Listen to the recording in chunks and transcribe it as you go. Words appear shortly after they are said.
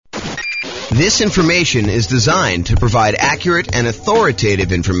This information is designed to provide accurate and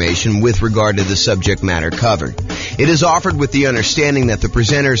authoritative information with regard to the subject matter covered. It is offered with the understanding that the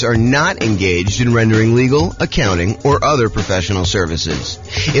presenters are not engaged in rendering legal, accounting, or other professional services.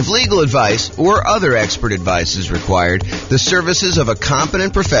 If legal advice or other expert advice is required, the services of a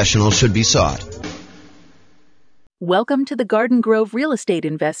competent professional should be sought. Welcome to the Garden Grove Real Estate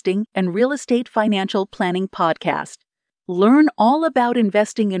Investing and Real Estate Financial Planning Podcast. Learn all about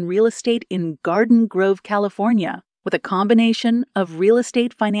investing in real estate in Garden Grove, California, with a combination of real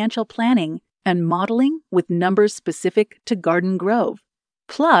estate financial planning and modeling with numbers specific to Garden Grove.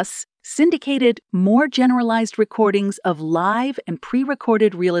 Plus, syndicated, more generalized recordings of live and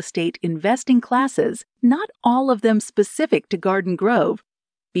pre-recorded real estate investing classes, not all of them specific to Garden Grove.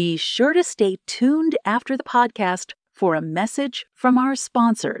 Be sure to stay tuned after the podcast for a message from our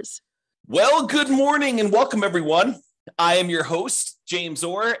sponsors. Well, good morning and welcome, everyone. I am your host, James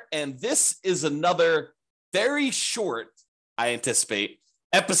Orr, and this is another very short, I anticipate,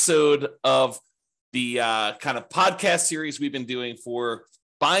 episode of the kind of podcast series we've been doing for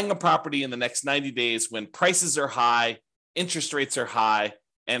buying a property in the next 90 days when prices are high, interest rates are high,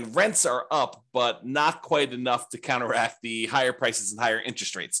 and rents are up, but not quite enough to counteract the higher prices and higher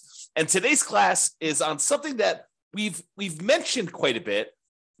interest rates. And today's class is on something that we've mentioned quite a bit.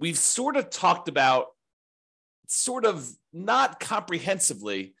 We've sort of talked about sort of not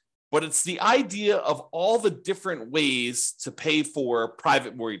comprehensively, but it's the idea of all the different ways to pay for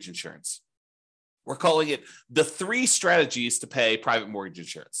private mortgage insurance. We're calling it the 3 strategies to pay private mortgage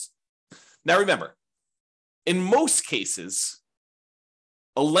insurance. Now, remember, in most cases,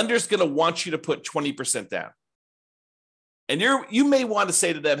 a lender's going to want you to put 20% down. And you may want to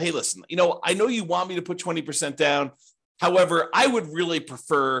say to them, hey, listen, I know you want me to put 20% down. However, I would really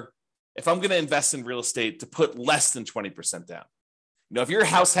prefer, if I'm going to invest in real estate, to put less than 20% down. If you're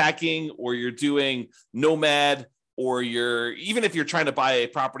house hacking or you're doing nomad, or even if you're trying to buy a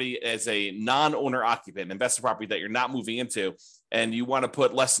property as a non-owner occupant, investor property that you're not moving into, and you want to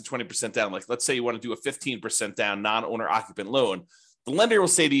put less than 20% down, like let's say you want to do a 15% down non-owner occupant loan, the lender will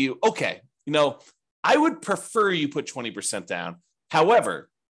say to you, okay, I would prefer you put 20% down. However,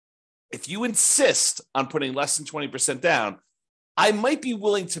 if you insist on putting less than 20% down, I might be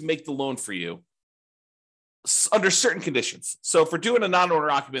willing to make the loan for you under certain conditions. So if we're doing a non-owner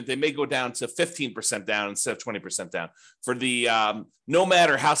occupant, they may go down to 15% down instead of 20% down. For the nomad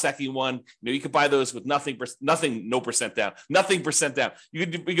or house hacking one, you could buy those with nothing percent down. You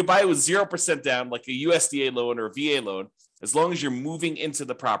could buy it with 0% down, like a USDA loan or a VA loan, as long as you're moving into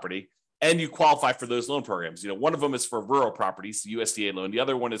the property and you qualify for those loan programs. One of them is for rural properties, the USDA loan. The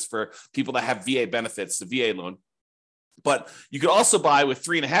other one is for people that have VA benefits, the VA loan. But you could also buy with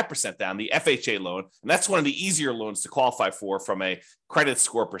 3.5% down, the FHA loan. And that's one of the easier loans to qualify for from a credit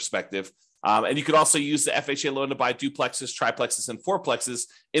score perspective. And you could also use the FHA loan to buy duplexes, triplexes, and fourplexes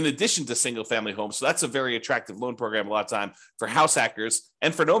in addition to single family homes. So that's a very attractive loan program a lot of time for house hackers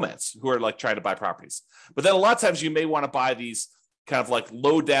and for nomads who are like trying to buy properties. But then a lot of times you may want to buy these kind of like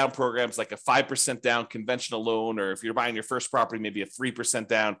low down programs, like a 5% down conventional loan, or if you're buying your first property, maybe a 3%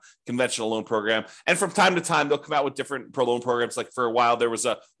 down conventional loan program. And from time to time, they'll come out with different loan programs. Like for a while, there was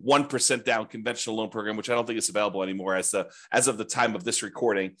a 1% down conventional loan program, which I don't think is available anymore as of the time of this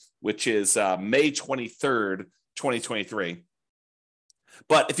recording, which is May 23rd, 2023.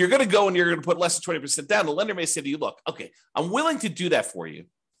 But if you're going to go and you're going to put less than 20% down, the lender may say to you, look, okay, I'm willing to do that for you.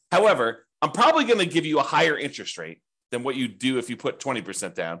 However, I'm probably going to give you a higher interest rate than what you do if you put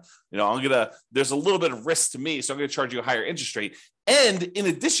 20% down. There's a little bit of risk to me, so I'm going to charge you a higher interest rate. And in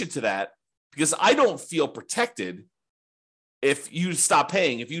addition to that, because I don't feel protected if you stop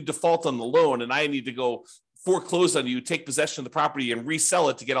paying, if you default on the loan and I need to go foreclose on you, take possession of the property and resell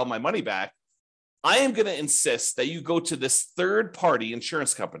it to get all my money back, I am going to insist that you go to this third-party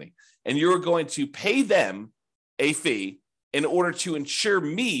insurance company and you're going to pay them a fee in order to insure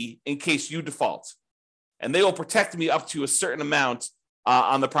me in case you default. And they will protect me up to a certain amount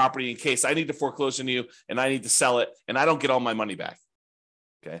on the property in case I need to foreclose on you and I need to sell it and I don't get all my money back.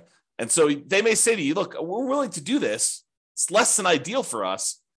 Okay. And so they may say to you, look, we're willing to do this. It's less than ideal for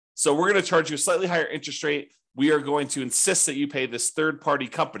us. So we're going to charge you a slightly higher interest rate. We are going to insist that you pay this third-party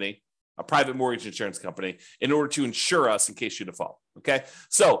company, a private mortgage insurance company, in order to insure us in case you default. Okay.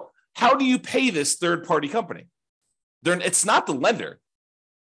 So how do you pay this third-party company? It's not the lender.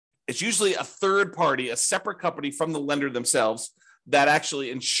 It's usually a third party, a separate company from the lender themselves that actually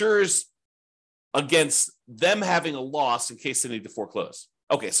insures against them having a loss in case they need to foreclose.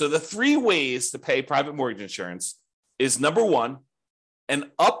 Okay, so the 3 ways to pay private mortgage insurance is, number 1,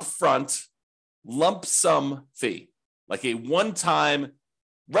 an upfront lump sum fee, like a one-time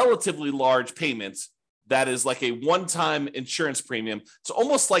relatively large payment that is like a one-time insurance premium. It's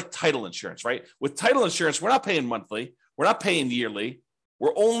almost like title insurance, right? With title insurance, we're not paying monthly. We're not paying yearly.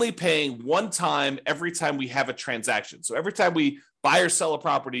 We're only paying one time every time we have a transaction. So every time we buy or sell a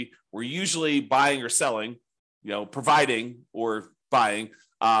property, we're usually buying or selling, providing or buying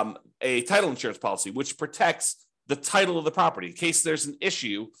a title insurance policy, which protects the title of the property in case there's an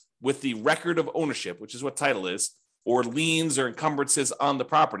issue with the record of ownership, which is what title is, or liens or encumbrances on the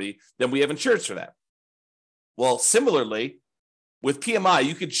property, then we have insurance for that. Well, similarly, with PMI,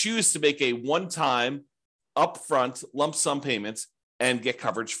 you could choose to make a one-time upfront lump sum payment and get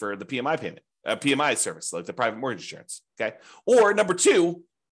coverage for the PMI payment, PMI service, like the private mortgage insurance, okay? Or number two,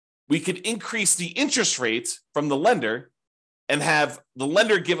 we could increase the interest rate from the lender and have the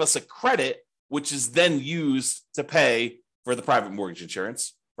lender give us a credit, which is then used to pay for the private mortgage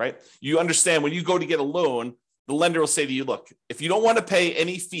insurance, right? You understand when you go to get a loan, the lender will say to you, look, if you don't want to pay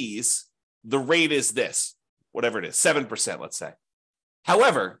any fees, the rate is this, whatever it is, 7%, let's say.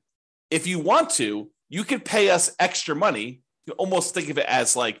 However, if you want to, you could pay us extra money. You almost think of it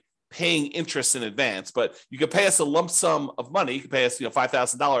as like paying interest in advance, but you could pay us a lump sum of money. You could pay us,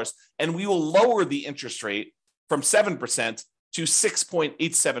 $5,000, and we will lower the interest rate from 7% to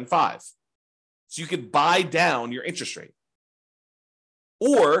 6.875. So you could buy down your interest rate.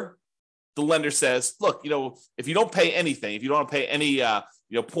 Or the lender says, look, if you don't pay anything, if you don't want to pay any,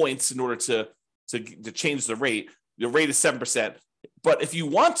 points in order to change the rate is 7%. But if you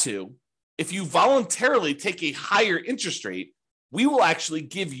want to, if you voluntarily take a higher interest rate, we will actually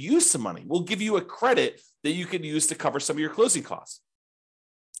give you some money. We'll give you a credit that you can use to cover some of your closing costs.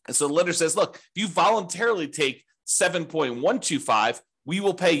 And so the lender says, look, if you voluntarily take 7.125, we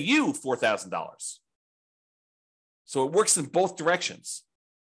will pay you $4,000. So it works in both directions.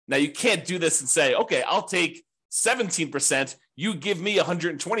 Now, you can't do this and say, okay, I'll take 17%, you give me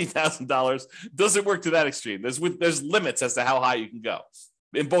 $120,000. Doesn't work to that extreme. There's limits as to how high you can go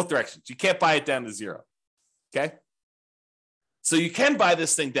in both directions. You can't buy it down to zero, okay? So you can buy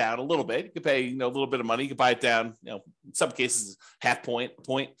this thing down a little bit. You can pay, a little bit of money. You can buy it down, in some cases, half point, a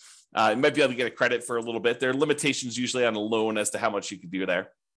point. You might be able to get a credit for a little bit. There are limitations usually on a loan as to how much you can do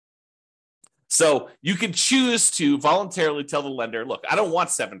there. So you can choose to voluntarily tell the lender, look, I don't want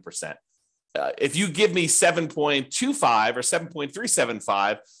 7%. If you give me 7.25 or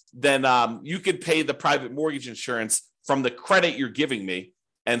 7.375, then you could pay the private mortgage insurance from the credit you're giving me.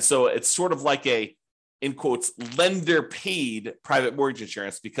 And so it's sort of like a, in quotes, lender paid private mortgage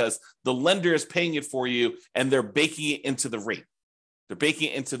insurance because the lender is paying it for you and they're baking it into the rate. They're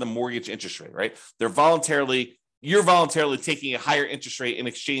baking it into the mortgage interest rate, right? You're voluntarily taking a higher interest rate in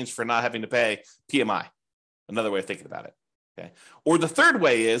exchange for not having to pay PMI. Another way of thinking about it. Okay. Or the third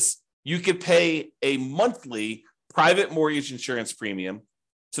way is you could pay a monthly private mortgage insurance premium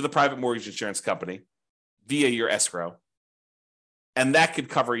to the private mortgage insurance company via your escrow, and that could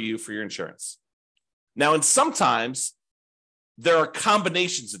cover you for your insurance. Now, and sometimes there are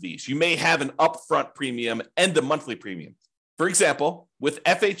combinations of these. You may have an upfront premium and a monthly premium. For example, with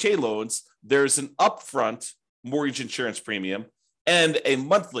FHA loans, there's an upfront mortgage insurance premium and a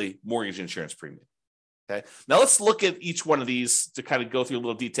monthly mortgage insurance premium. Okay. Now let's look at each one of these to kind of go through a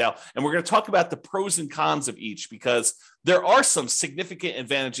little detail. And we're going to talk about the pros and cons of each because there are some significant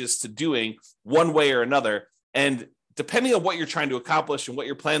advantages to doing one way or another. And depending on what you're trying to accomplish and what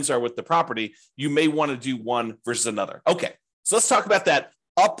your plans are with the property, you may want to do one versus another. Okay. So let's talk about that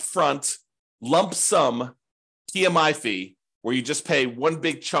upfront lump sum PMI fee where you just pay one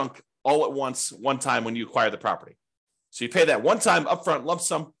big chunk all at once, one time when you acquire the property. So you pay that one time upfront lump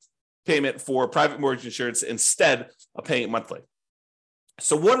sum payment for private mortgage insurance instead of paying it monthly.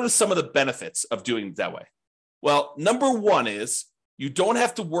 So what are some of the benefits of doing it that way? Well, number one is you don't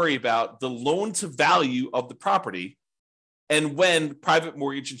have to worry about the loan to value of the property and when private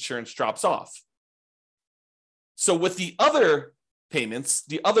mortgage insurance drops off. So with the other payments,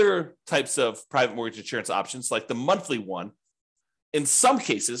 the other types of private mortgage insurance options, like the monthly one, in some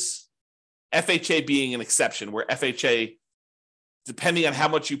cases, FHA being an exception, where FHA, depending on how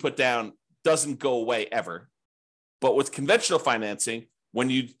much you put down, doesn't go away ever. But with conventional financing, when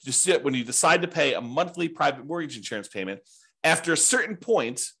you decide to pay a monthly private mortgage insurance payment, after a certain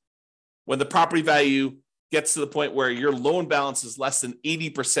point, when the property value gets to the point where your loan balance is less than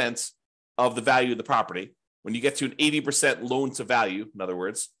 80% of the value of the property, when you get to an 80% loan to value, in other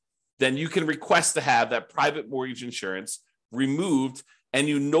words, then you can request to have that private mortgage insurance removed and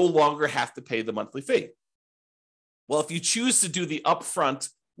you no longer have to pay the monthly fee. Well, if you choose to do the upfront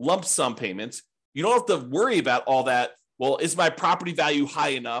lump sum payment, you don't have to worry about all that. Well, is my property value high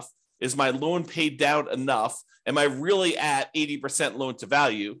enough? Is my loan paid down enough? Am I really at 80% loan to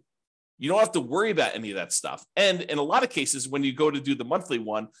value? You don't have to worry about any of that stuff. And in a lot of cases, when you go to do the monthly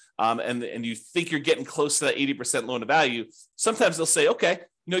one and you think you're getting close to that 80% loan to value, sometimes they'll say, okay,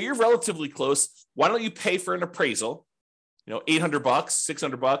 you're relatively close. Why don't you pay for an appraisal? $800,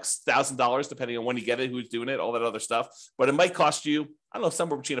 $600, $1,000, depending on when you get it, who's doing it, all that other stuff. But it might cost you, I don't know,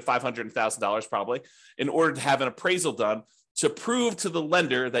 somewhere between $500 and $1,000 probably, in order to have an appraisal done to prove to the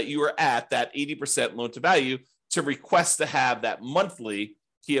lender that you are at that 80% loan to value to request to have that monthly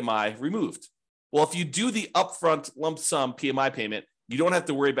PMI removed. Well, if you do the upfront lump sum PMI payment, you don't have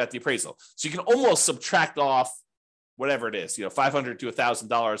to worry about the appraisal. So you can almost subtract off whatever it is, $500 to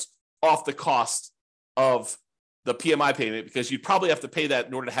 $1,000 off the cost of the PMI payment, because you'd probably have to pay that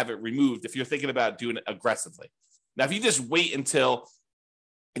in order to have it removed if you're thinking about doing it aggressively. Now, if you just wait until,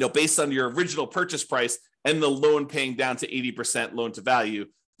 based on your original purchase price and the loan paying down to 80% loan to value,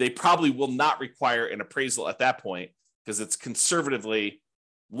 they probably will not require an appraisal at that point, because it's conservatively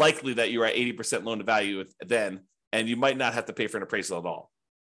likely that you're at 80% loan to value then, and you might not have to pay for an appraisal at all.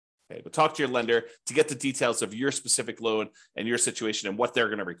 Okay, but talk to your lender to get the details of your specific loan and your situation and what they're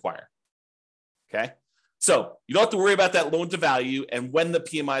going to require. Okay, so you don't have to worry about that loan to value and when the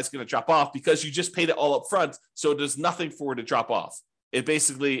PMI is going to drop off, because you just paid it all up front, so there's nothing for it to drop off. It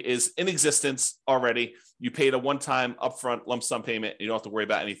basically is in existence already. You paid a one-time upfront lump sum payment, and you don't have to worry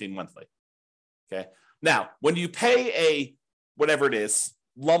about anything monthly. Okay, now when you pay a whatever it is,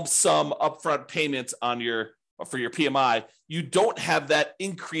 lump sum upfront payments for your PMI, you don't have that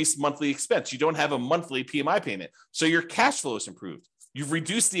increased monthly expense. You don't have a monthly PMI payment. So your cash flow is improved. You've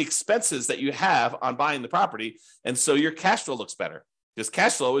reduced the expenses that you have on buying the property. And so your cash flow looks better, because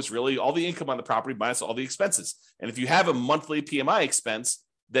cash flow is really all the income on the property minus all the expenses. And if you have a monthly PMI expense,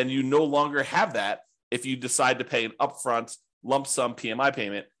 then you no longer have that if you decide to pay an upfront lump sum PMI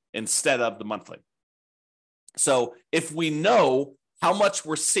payment instead of the monthly. So if we know how much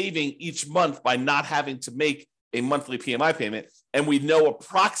we're saving each month by not having to make a monthly PMI payment, and we know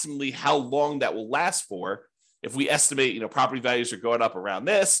approximately how long that will last for, if we estimate, property values are going up around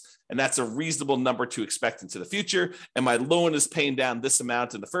this, and that's a reasonable number to expect into the future, and my loan is paying down this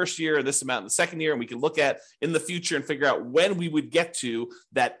amount in the first year and this amount in the second year, and we can look at in the future and figure out when we would get to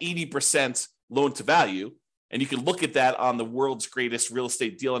that 80% loan to value. And you can look at that on the world's greatest real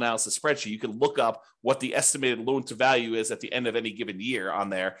estate deal analysis spreadsheet. You can look up what the estimated loan to value is at the end of any given year on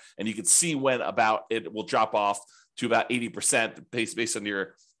there. And you can see when about it will drop off to about 80% based on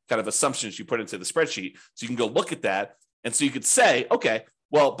your kind of assumptions you put into the spreadsheet. So you can go look at that. And so you could say, okay,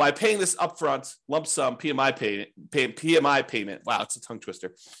 well, by paying this upfront lump sum PMI payment, wow, it's a tongue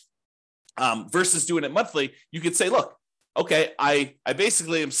twister, versus doing it monthly, you could say, look, okay, I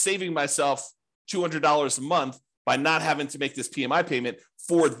basically am saving myself $200 a month by not having to make this PMI payment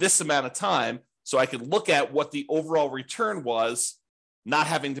for this amount of time. So I could look at what the overall return was, not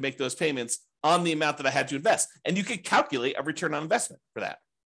having to make those payments on the amount that I had to invest. And you could calculate a return on investment for that.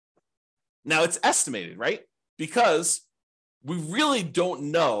 Now it's estimated, right? Because we really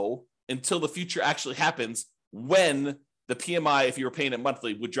don't know until the future actually happens when the PMI, if you were paying it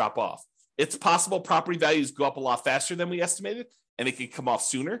monthly, would drop off. It's possible property values go up a lot faster than we estimated, and it can come off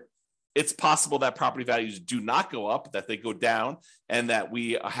sooner. It's possible that property values do not go up, that they go down, and that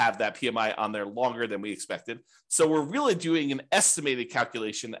we have that PMI on there longer than we expected. So we're really doing an estimated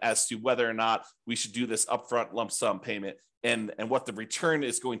calculation as to whether or not we should do this upfront lump sum payment and what the return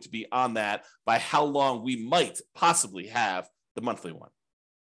is going to be on that by how long we might possibly have the monthly one.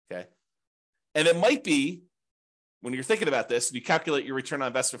 Okay. And it might be, when you're thinking about this, and you calculate your return on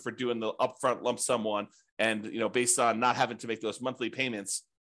investment for doing the upfront lump sum one, and based on not having to make those monthly payments,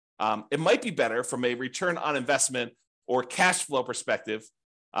 it might be better from a return on investment or cash flow perspective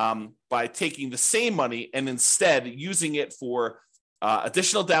by taking the same money and instead using it for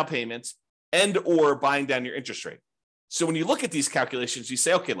additional down payments and or buying down your interest rate. So when you look at these calculations, you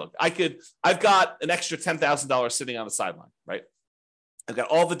say, okay, look, I've got an extra $10,000 sitting on the sideline, right? I've got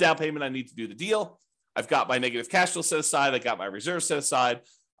all the down payment I need to do the deal. I've got my negative cash flow set aside. I got my reserves set aside.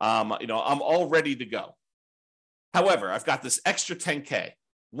 I'm all ready to go. However, I've got this extra 10K.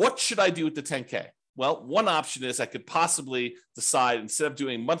 What should I do with the 10K? Well, one option is I could possibly decide, instead of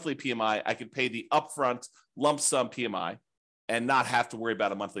doing monthly PMI, I could pay the upfront lump sum PMI and not have to worry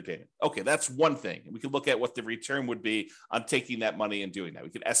about a monthly payment. Okay, that's one thing. We could look at what the return would be on taking that money and doing that. We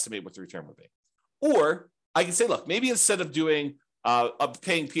could estimate what the return would be. Or I could say, look, maybe instead of doing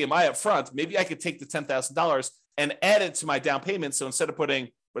paying PMI up front, maybe I could take the $10,000 and add it to my down payment. So instead of putting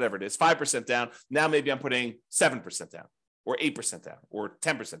whatever it is, 5% down, now maybe I'm putting 7% down, or 8% down, or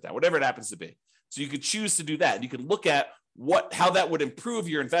 10% down, whatever it happens to be. So you could choose to do that. You can look at how that would improve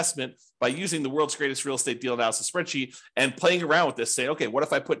your investment by using the world's greatest real estate deal analysis spreadsheet and playing around with this, saying, okay, what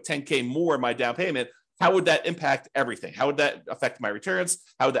if I put 10K more in my down payment? How would that impact everything? How would that affect my returns?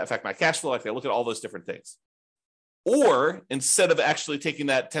 How would that affect my cash flow? Like, I look at all those different things. Or instead of actually taking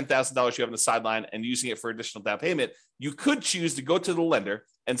that $10,000 you have on the sideline and using it for additional down payment, you could choose to go to the lender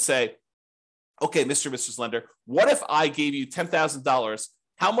and say, okay, Mr. and Mrs. Lender, what if I gave you $10,000?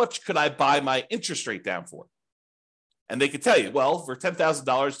 How much could I buy my interest rate down for? And they could tell you, well, for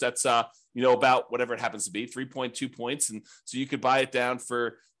 $10,000, that's about whatever it happens to be, 3.2 points. And so you could buy it down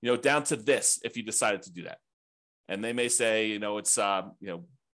for, down to this if you decided to do that. And they may say, it's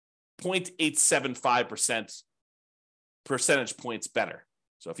 0.875% percentage points better.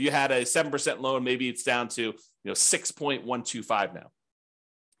 So if you had a 7% loan, maybe it's down to 6.125 now.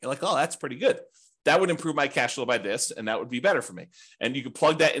 You're like, oh, that's pretty good. That would improve my cash flow by this, and that would be better for me. And you could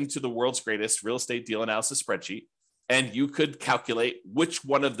plug that into the world's greatest real estate deal analysis spreadsheet, and you could calculate which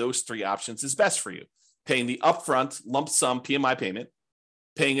one of those three options is best for you. Paying the upfront lump sum PMI payment,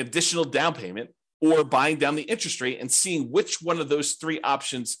 paying additional down payment, or buying down the interest rate and seeing which one of those three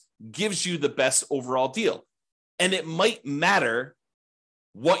options gives you the best overall deal. And it might matter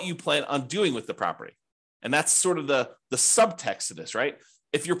what you plan on doing with the property. And that's sort of the subtext of this, right?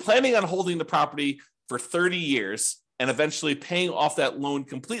 If you're planning on holding the property for 30 years and eventually paying off that loan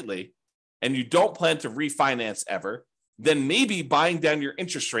completely, and you don't plan to refinance ever, then maybe buying down your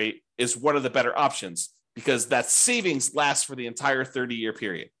interest rate is one of the better options because that savings lasts for the entire 30-year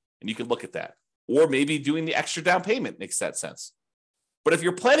period. And you can look at that. Or maybe doing the extra down payment makes that sense. But if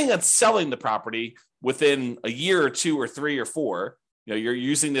you're planning on selling the property within a year or two or three or four, you're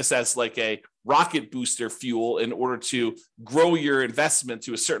using this as like a rocket booster fuel in order to grow your investment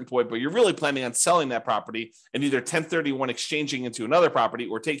to a certain point, but you're really planning on selling that property and either 1031 exchanging into another property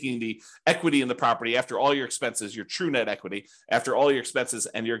or taking the equity in the property after all your expenses, your true net equity, after all your expenses,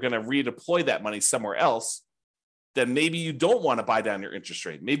 and you're going to redeploy that money somewhere else, then maybe you don't want to buy down your interest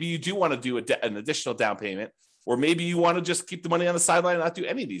rate. Maybe you do want to do an additional down payment, or maybe you want to just keep the money on the sideline and not do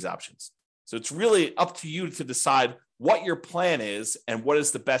any of these options. So it's really up to you to decide what your plan is and what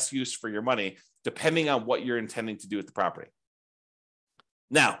is the best use for your money, depending on what you're intending to do with the property.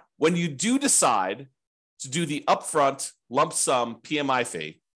 Now, when you do decide to do the upfront lump sum PMI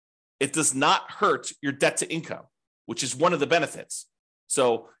fee, it does not hurt your debt to income, which is one of the benefits.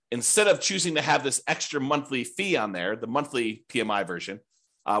 So instead of choosing to have this extra monthly fee on there, the monthly PMI version,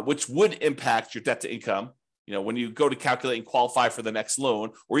 which would impact your debt to income, when you go to calculate and qualify for the next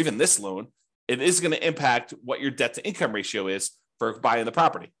loan or even this loan, it is going to impact what your debt to income ratio is for buying the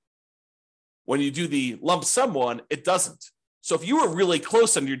property. When you do the lump sum one, it doesn't. So if you were really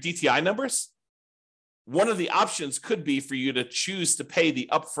close on your DTI numbers, one of the options could be for you to choose to pay the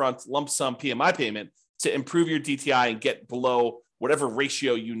upfront lump sum PMI payment to improve your DTI and get below whatever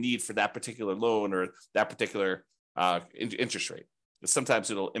ratio you need for that particular loan or that particular interest rate. Because sometimes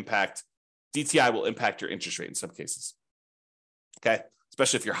DTI will impact your interest rate in some cases. Okay.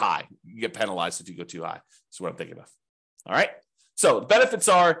 Especially if you're high, you get penalized if you go too high. That's what I'm thinking of. All right. So the benefits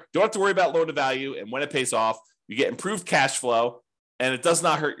are you don't have to worry about loan to value. And when it pays off, you get improved cash flow and it does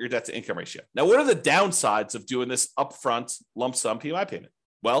not hurt your debt to income ratio. Now, what are the downsides of doing this upfront lump sum PMI payment?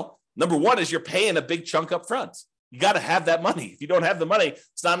 Well, number one is you're paying a big chunk up front. You got to have that money. If you don't have the money,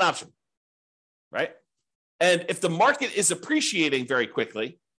 it's not an option. Right. And if the market is appreciating very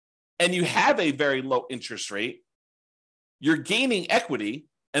quickly and you have a very low interest rate, you're gaining equity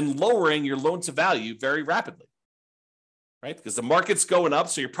and lowering your loan to value very rapidly, right? Because the market's going up,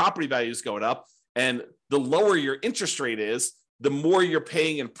 so your property value is going up, and the lower your interest rate is, the more you're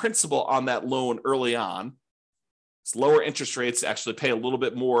paying in principal on that loan early on. It's lower interest rates actually pay a little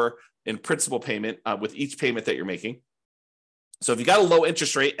bit more in principal payment with each payment that you're making. So if you got a low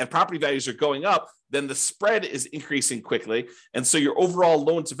interest rate and property values are going up, then the spread is increasing quickly. And so your overall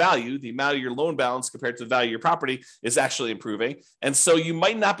loan to value, the amount of your loan balance compared to the value of your property, is actually improving. And so you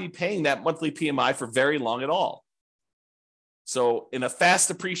might not be paying that monthly PMI for very long at all. So in a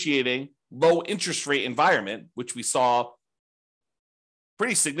fast appreciating, low interest rate environment, which we saw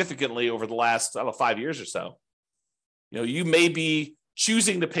pretty significantly over the last, 5 years or so, you may be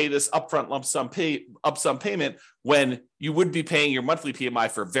choosing to pay this upfront lump sum payment when you would be paying your monthly PMI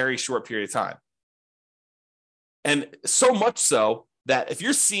for a very short period of time. And so much so that if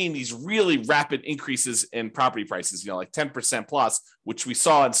you're seeing these really rapid increases in property prices, like 10% plus, which we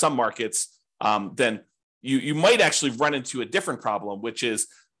saw in some markets, then you might actually run into a different problem, which is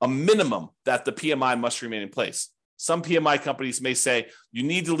a minimum that the PMI must remain in place. Some PMI companies may say you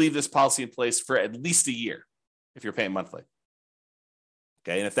need to leave this policy in place for at least a year if you're paying monthly.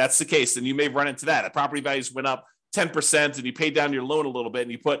 Okay. And if that's the case, then you may run into that. If property values went up 10% and you paid down your loan a little bit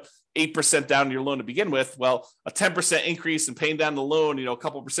and you put 8% down your loan to begin with, well, a 10% increase in paying down the loan, a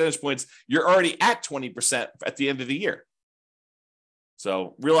couple of percentage points, you're already at 20% at the end of the year.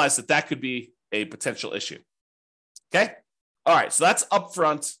 So realize that could be a potential issue. Okay. All right. So that's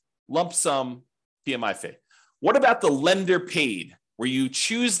upfront lump sum PMI fee. What about the lender paid, where you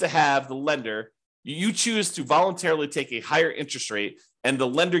choose to have the lender, you choose to voluntarily take a higher interest rate and the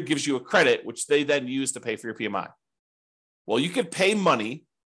lender gives you a credit, which they then use to pay for your PMI? Well, you could pay money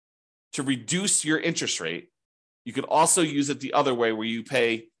to reduce your interest rate. You could also use it the other way, where you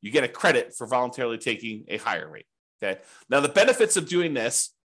get a credit for voluntarily taking a higher rate. Okay. Now, the benefits of doing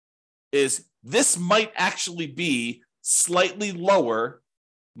this is this might actually be slightly lower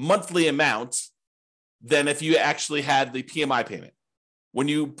monthly amount than if you actually had the PMI payment. When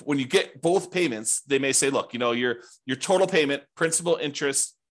you get both payments, they may say, look, your total payment, principal,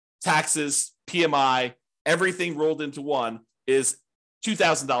 interest, taxes, PMI, everything rolled into one is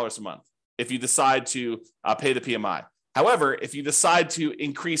 $2,000 a month if you decide to pay the PMI. However, if you decide to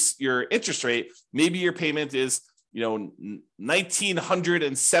increase your interest rate, maybe your payment is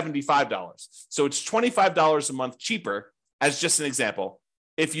 $1,975. So it's $25 a month cheaper, as just an example,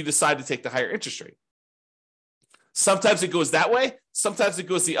 if you decide to take the higher interest rate. Sometimes it goes that way. Sometimes it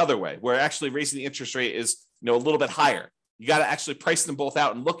goes the other way, where actually raising the interest rate is a little bit higher. You got to actually price them both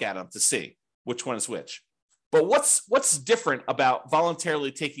out and look at them to see which one is which. But what's different about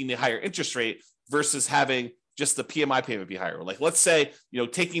voluntarily taking the higher interest rate versus having just the PMI payment be higher? Like, let's say,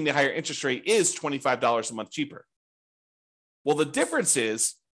 taking the higher interest rate is $25 a month cheaper. Well, the difference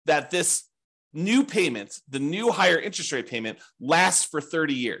is that this new payment, the new higher interest rate payment, lasts for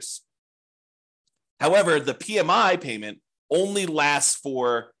 30 years. However, the PMI payment only lasts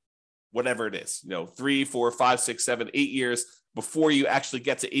for whatever it is, 3, 4, 5, 6, 7, 8 years before you actually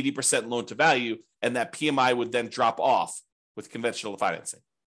get to 80% loan to value. And that PMI would then drop off with conventional financing.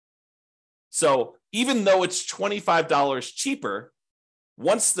 So even though it's $25 cheaper,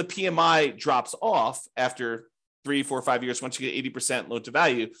 once the PMI drops off after 3, 4, 5 years, once you get 80% loan to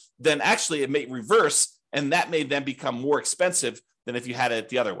value, then actually it may reverse, and that may then become more expensive than if you had it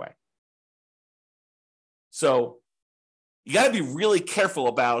the other way. So you got to be really careful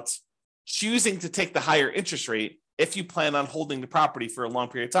about choosing to take the higher interest rate if you plan on holding the property for a long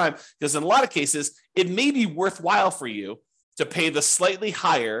period of time, because in a lot of cases, it may be worthwhile for you to pay the slightly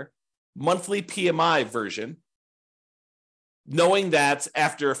higher monthly PMI version, knowing that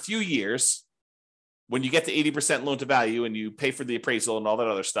after a few years, when you get to 80% loan to value and you pay for the appraisal and all that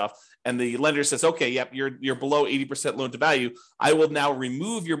other stuff, and the lender says, okay, yep, you're below 80% loan to value, I will now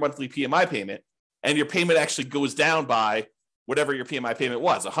remove your monthly PMI payment, and your payment actually goes down by whatever your PMI payment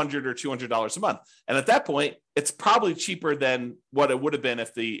was, $100 or $200 a month. And at that point, it's probably cheaper than what it would have been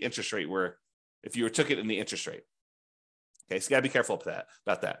if the interest rate if you took it in the interest rate. Okay, so you gotta be careful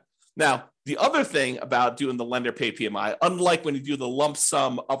about that. Now, the other thing about doing the lender pay PMI, unlike when you do the lump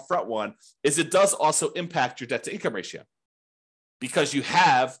sum upfront one, is it does also impact your debt to income ratio because you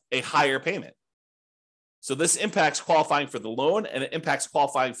have a higher payment. So this impacts qualifying for the loan, and it impacts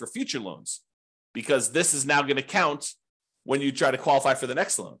qualifying for future loans, because this is now going to count when you try to qualify for the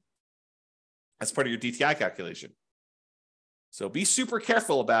next loan as part of your DTI calculation. So be super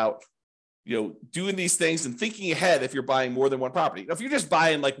careful about doing these things and thinking ahead if you're buying more than one property. If you're just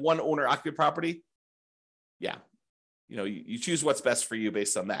buying like one owner occupied property, yeah, you choose what's best for you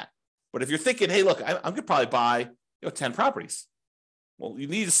based on that. But if you're thinking, hey, look, I'm going to probably buy 10 properties. Well, you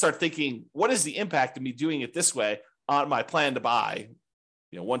need to start thinking, what is the impact of me doing it this way on my plan to buy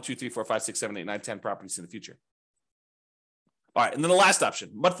 1, 2, 3, 4, 5, 6, 7, 8, 9, 10 properties in the future? All right. And then the last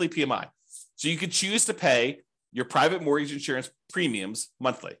option, monthly PMI. So you could choose to pay your private mortgage insurance premiums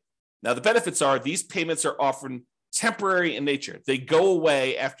monthly. Now, the benefits are these payments are often temporary in nature. They go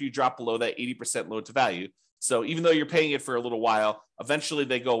away after you drop below that 80% loan to value. So even though you're paying it for a little while, eventually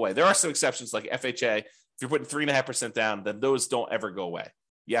they go away. There are some exceptions like FHA. If you're putting 3.5% down, then those don't ever go away.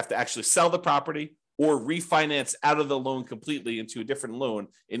 You have to actually sell the property or refinance out of the loan completely into a different loan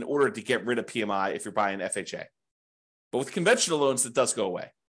in order to get rid of PMI if you're buying FHA. But with conventional loans, it does go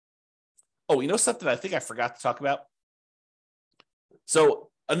away. Oh, something I think I forgot to talk about? So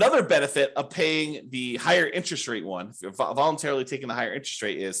another benefit of paying the higher interest rate one, if you're voluntarily taking the higher interest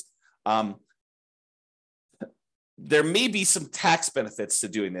rate, is there may be some tax benefits to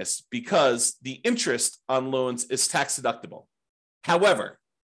doing this because the interest on loans is tax deductible. However,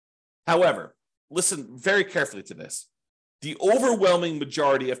 listen very carefully to this. The overwhelming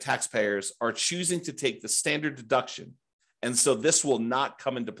majority of taxpayers are choosing to take the standard deduction, and so this will not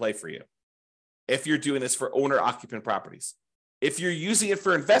come into play for you if you're doing this for owner-occupant properties. If you're using it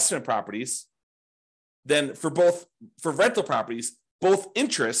for investment properties, then for rental properties, both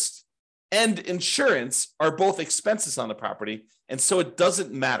interest and insurance are both expenses on the property. And so it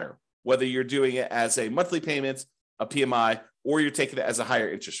doesn't matter whether you're doing it as a monthly payment, a PMI, or you're taking it as a higher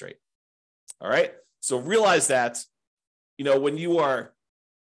interest rate. All right. So realize that, if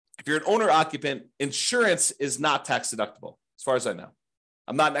you're an owner occupant, insurance is not tax deductible, as far as I know.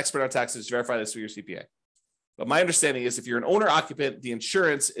 I'm not an expert on taxes. Verify this with your CPA. But my understanding is if you're an owner occupant, the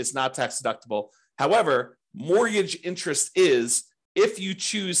insurance is not tax deductible. However, mortgage interest is if you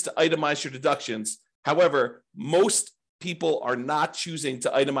choose to itemize your deductions. However, most people are not choosing to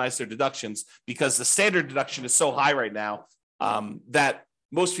itemize their deductions because the standard deduction is so high right now that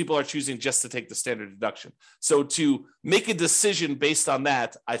most people are choosing just to take the standard deduction. So to make a decision based on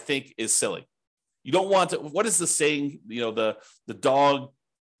that, I think is silly. You don't want to, what is the saying? The dog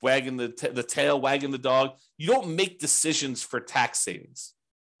wagging the tail wagging the dog. You don't make decisions for tax savings,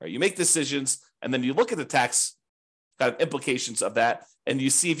 right? You make decisions and then you look at the tax kind of implications of that and you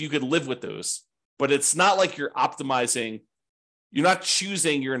see if you could live with those. But it's not like you're optimizing. You're not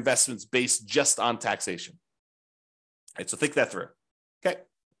choosing your investments based just on taxation. All right, so think that through. Okay.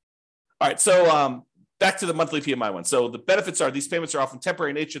 All right, so back to the monthly PMI one. So the benefits are these payments are often temporary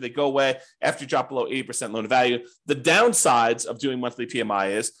in nature. They go away after you drop below 80% loan to value. The downsides of doing monthly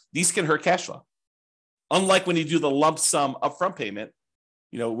PMI is these can hurt cash flow. Unlike when you do the lump sum upfront payment,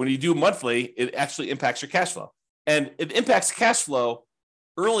 when you do monthly, it actually impacts your cash flow. And it impacts cash flow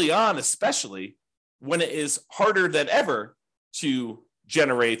early on, especially when it is harder than ever to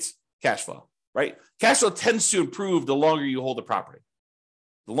generate cash flow, right? Cash flow tends to improve the longer you hold a property.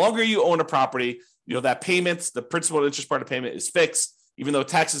 The longer you own a property, that payment, the principal and interest part of payment is fixed, even though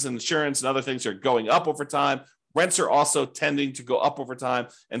taxes and insurance and other things are going up over time. Rents are also tending to go up over time.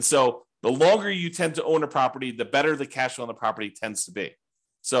 And so the longer you tend to own a property, the better the cash flow on the property tends to be.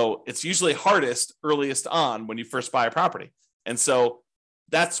 So it's usually hardest earliest on when you first buy a property. And so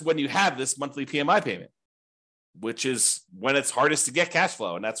that's when you have this monthly PMI payment, which is when it's hardest to get cash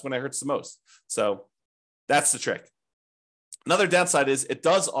flow. And that's when it hurts the most. So that's the trick. Another downside is it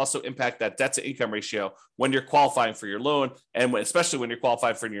does also impact that debt to income ratio when you're qualifying for your loan and especially when you're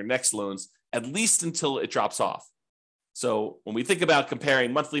qualifying for your next loans, at least until it drops off. So when we think about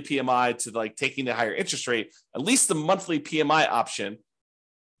comparing monthly PMI to taking the higher interest rate, at least the monthly PMI option,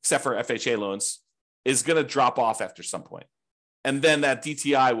 except for FHA loans, is going to drop off after some point. And then that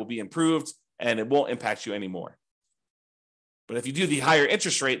DTI will be improved and it won't impact you anymore. But if you do the higher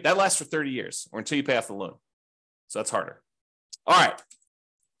interest rate, that lasts for 30 years or until you pay off the loan. So that's harder. All right.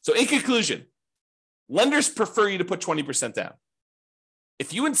 So in conclusion, lenders prefer you to put 20% down.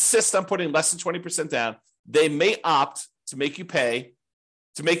 If you insist on putting less than 20% down, they may opt to make you pay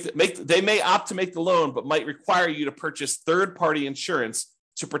they may opt to make the loan, but might require you to purchase third-party insurance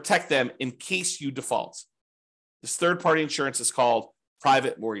to protect them in case you default. This third-party insurance is called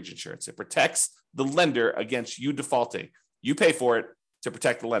private mortgage insurance. It protects the lender against you defaulting. You pay for it to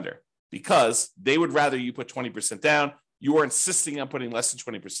protect the lender because they would rather you put 20% down. You are insisting on putting less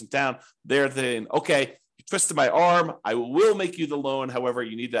than 20% down. They're then, okay, you twisted my arm. I will make you the loan. However,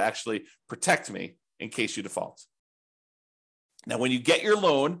 you need to actually protect me in case you default. Now, when you get your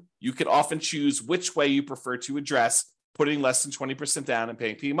loan, you can often choose which way you prefer to address putting less than 20% down and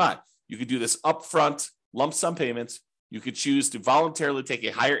paying PMI. You could do this upfront lump sum payments. You could choose to voluntarily take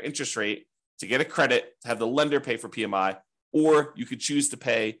a higher interest rate to get a credit to have the lender pay for PMI, or you could choose to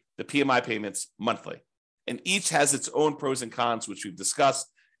pay the PMI payments monthly. And each has its own pros and cons, which we've discussed.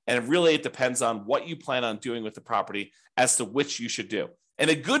 And really, it depends on what you plan on doing with the property as to which you should do. And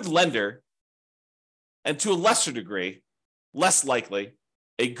a good lender, and to a lesser degree, less likely,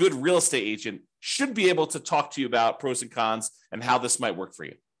 a good real estate agent should be able to talk to you about pros and cons and how this might work for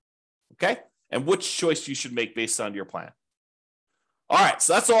you. Okay? And which choice you should make based on your plan. All right,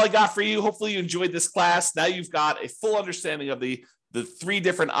 so that's all I got for you. Hopefully you enjoyed this class. Now you've got a full understanding of the three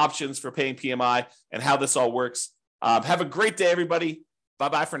different options for paying PMI and how this all works. Have a great day, everybody.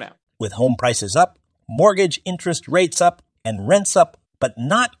 Bye-bye for now. With home prices up, mortgage interest rates up, and rents up, but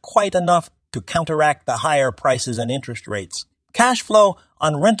not quite enough to counteract the higher prices and interest rates, cash flow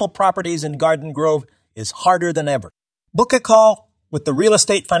on rental properties in Garden Grove is harder than ever. Book a call with the Real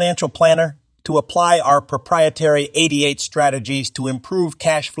Estate Financial Planner to apply our proprietary 88 strategies to improve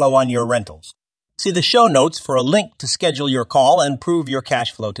cash flow on your rentals. See the show notes for a link to schedule your call and prove your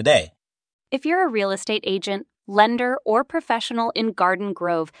cash flow today. If you're a real estate agent, lender, or professional in Garden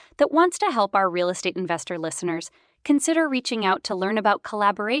Grove that wants to help our real estate investor listeners, consider reaching out to learn about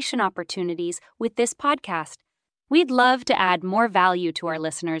collaboration opportunities with this podcast. We'd love to add more value to our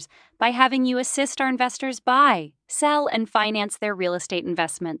listeners by having you assist our investors buy, sell, and finance their real estate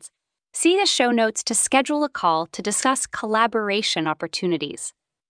investments. See the show notes to schedule a call to discuss collaboration opportunities.